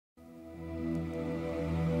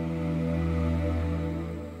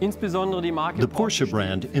The Porsche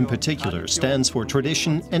brand in particular stands for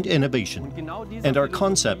tradition and innovation, and our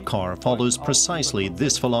concept car follows precisely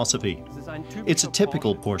this philosophy. It's a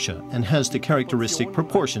typical Porsche and has the characteristic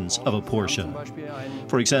proportions of a Porsche.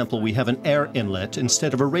 For example, we have an air inlet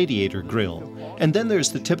instead of a radiator grille, and then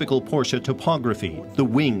there's the typical Porsche topography. The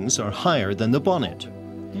wings are higher than the bonnet.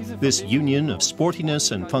 This union of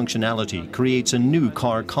sportiness and functionality creates a new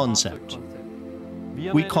car concept.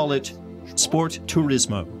 We call it Sport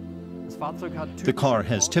Turismo. The car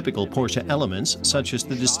has typical Porsche elements such as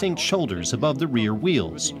the distinct shoulders above the rear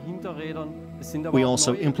wheels. We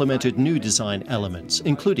also implemented new design elements,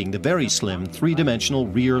 including the very slim three-dimensional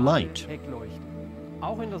rear light.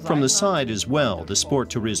 From the side as well, the Sport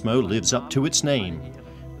Turismo lives up to its name.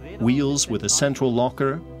 Wheels with a central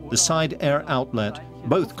locker, the side air outlet,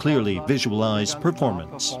 both clearly visualize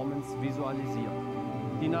performance.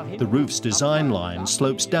 The roof's design line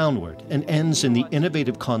slopes downward and ends in the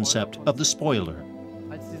innovative concept of the spoiler.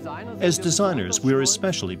 As designers, we're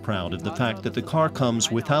especially proud of the fact that the car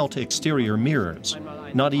comes without exterior mirrors,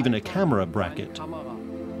 not even a camera bracket.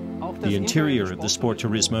 The interior of the Sport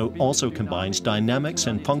Turismo also combines dynamics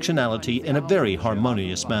and functionality in a very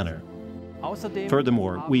harmonious manner.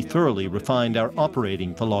 Furthermore, we thoroughly refined our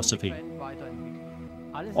operating philosophy.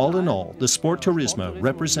 All in all, the Sport Turismo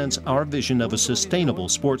represents our vision of a sustainable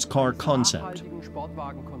sports car concept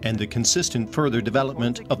and the consistent further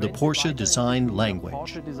development of the Porsche design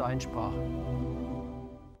language.